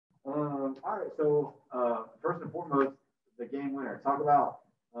All right. So first and foremost, the game winner. Talk about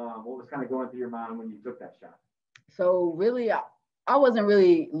what was kind of going through your mind when you took that shot. So really, I wasn't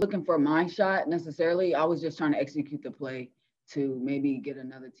really looking for my shot necessarily. I was just trying to execute the play to maybe get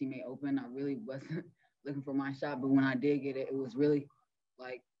another teammate open. I really wasn't looking for my shot, but when I did get it, it was really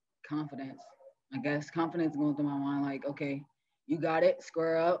like confidence. I guess confidence going through my mind, like, okay, you got it,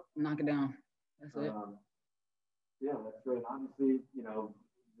 square up, knock it down. That's it. Yeah, that's great. Obviously,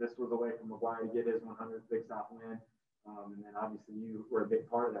 this was a way for McGuire to get his 100th Big South win. And then obviously you were a big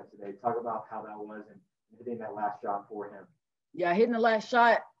part of that today. Talk about how that was and hitting that last shot for him. Yeah, hitting the last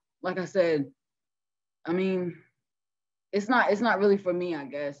shot, like I said, I mean, it's not really for me, I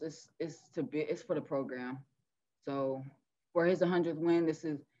guess. It's for the program. So for his 100th win, this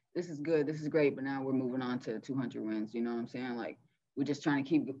is good. This is great. But now we're moving on to 200 wins. You know what I'm saying? Like we're just trying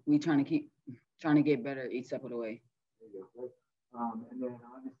to get better each step of the way. There you go. And then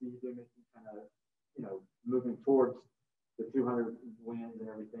obviously you did make me kind of, moving towards the 200 wins and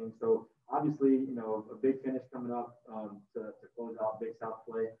everything. So obviously, a big finish coming up to close out Big South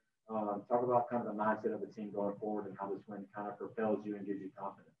play. Talk about kind of the mindset of the team going forward and how this win kind of propels you and gives you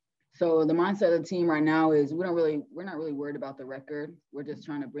confidence. So the mindset of the team right now is we're not really worried about the record. We're just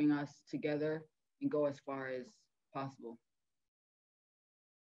trying to bring us together and go as far as possible.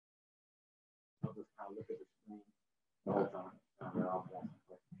 I'll just kind of look at the screen the whole time.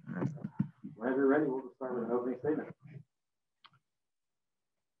 Whenever you're ready, we'll just start with an opening statement.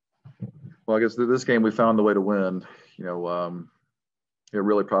 Well, I guess this game we found a way to win.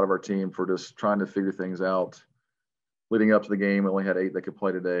 Really proud of our team for just trying to figure things out. Leading up to the game, we only had 8 that could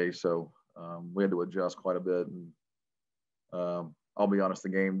play today, so we had to adjust quite a bit. And I'll be honest, the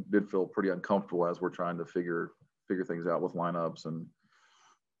game did feel pretty uncomfortable as we're trying to figure things out with lineups and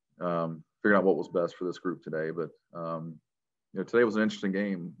figuring out what was best for this group today. But today was an interesting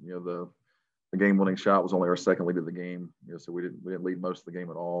game. The game-winning shot was only our second lead of the game. So we didn't lead most of the game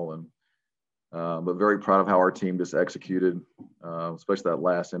at all. And but very proud of how our team just executed, especially that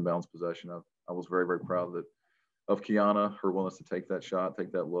last inbounds possession. I was very, very proud of Kyanna, her willingness to take that shot,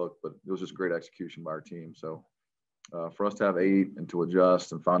 take that look, but it was just great execution by our team. So for us to have 8 and to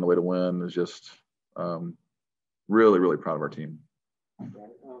adjust and find a way to win is just really, really proud of our team.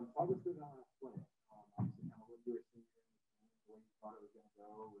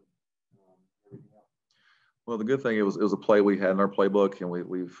 Well, the good thing it was a play we had in our playbook, and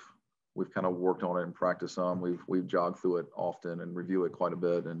we've kind of worked on it and practiced some. We've jogged through it often and review it quite a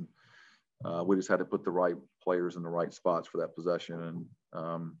bit, and we just had to put the right players in the right spots for that possession.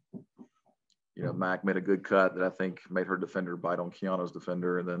 And Mac made a good cut that I think made her defender bite on Kyanna's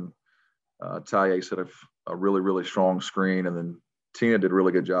defender, and then Talia set a really, really strong screen, and then Tina did a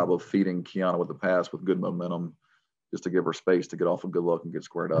really good job of feeding Kyanna with the pass with good momentum, just to give her space to get off a good look and get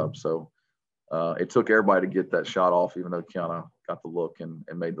squared up. So it took everybody to get that shot off, even though Kyanna got the look and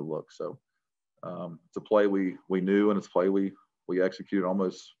made the look. So it's a play we knew, and it's a play we executed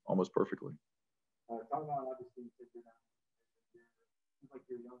almost perfectly. Talk about obviously like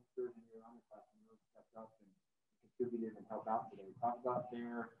your youngsters and your underclassmen really stepped up and contributed and helped out today. Talk about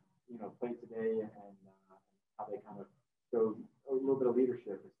their play today and how they kind of showed a little bit of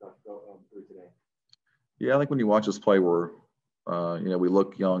leadership and stuff through today. Yeah, I think when you watch us play, we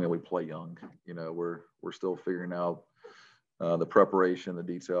look young and we play young. We're still figuring out the preparation, the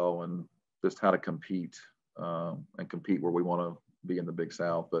detail, and just how to compete and compete where we want to be in the Big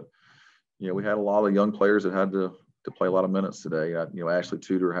South. But we had a lot of young players that had to play a lot of minutes today. Ashley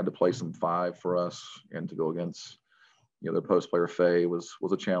Tudor had to play some 5 for us, and to go against their post player Faye was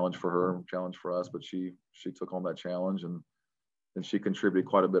a challenge for her, challenge for us. But she took on that challenge, and she contributed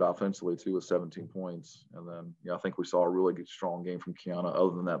quite a bit offensively too, with 17 points. And then I think we saw a really good, strong game from Kyanna.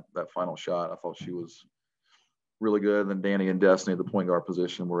 Other than that final shot, I thought she was really good. And then Danny and Destiny at the point guard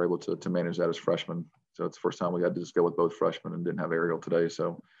position were able to manage that as freshmen. So it's the first time we had to just go with both freshmen and didn't have Ariel today.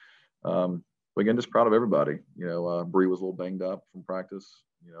 So but again, just proud of everybody. Bree was a little banged up from practice.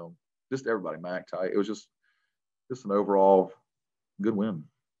 Just everybody, Mac, Ty. It was just an overall good win.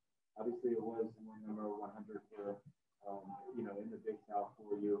 Obviously, it was number 100 for in the Big South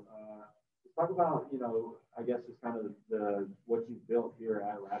for you. Let's talk about I guess just kind of what you built here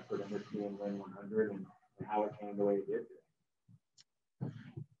at Radford and this being win 100 and how it came the way it did today.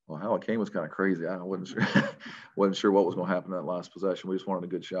 Well, how it came was kind of crazy. I wasn't sure what was going to happen in that last possession. We just wanted a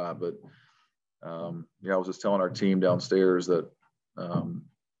good shot, but I was just telling our team downstairs that, and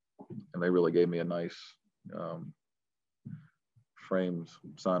they really gave me a nice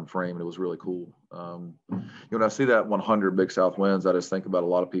signed frame, and it was really cool. When I see that 100 Big South wins, I just think about a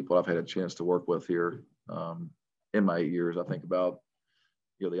lot of people I've had a chance to work with here in my 8 years. I think about,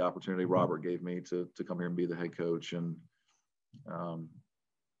 you know, the opportunity Robert gave me to come here and be the head coach. And,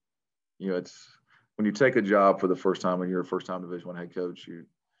 you know, it's when you take a job for the first time, when you're a first-time Division I head coach, you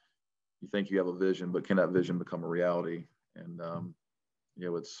think you have a vision, but can that vision become a reality? And, you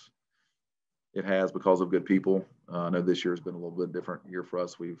know, it has, because of good people. I know this year has been a little bit different year for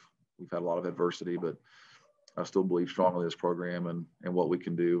us. We've had a lot of adversity, but I still believe strongly in this program and what we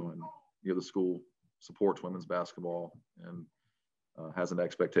can do. And, you know, the school supports women's basketball and has an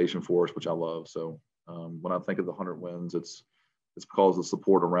expectation for us, which I love. So when I think of the 100 wins, it's because of the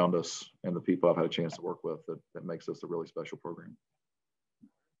support around us and the people I've had a chance to work with that makes us a really special program.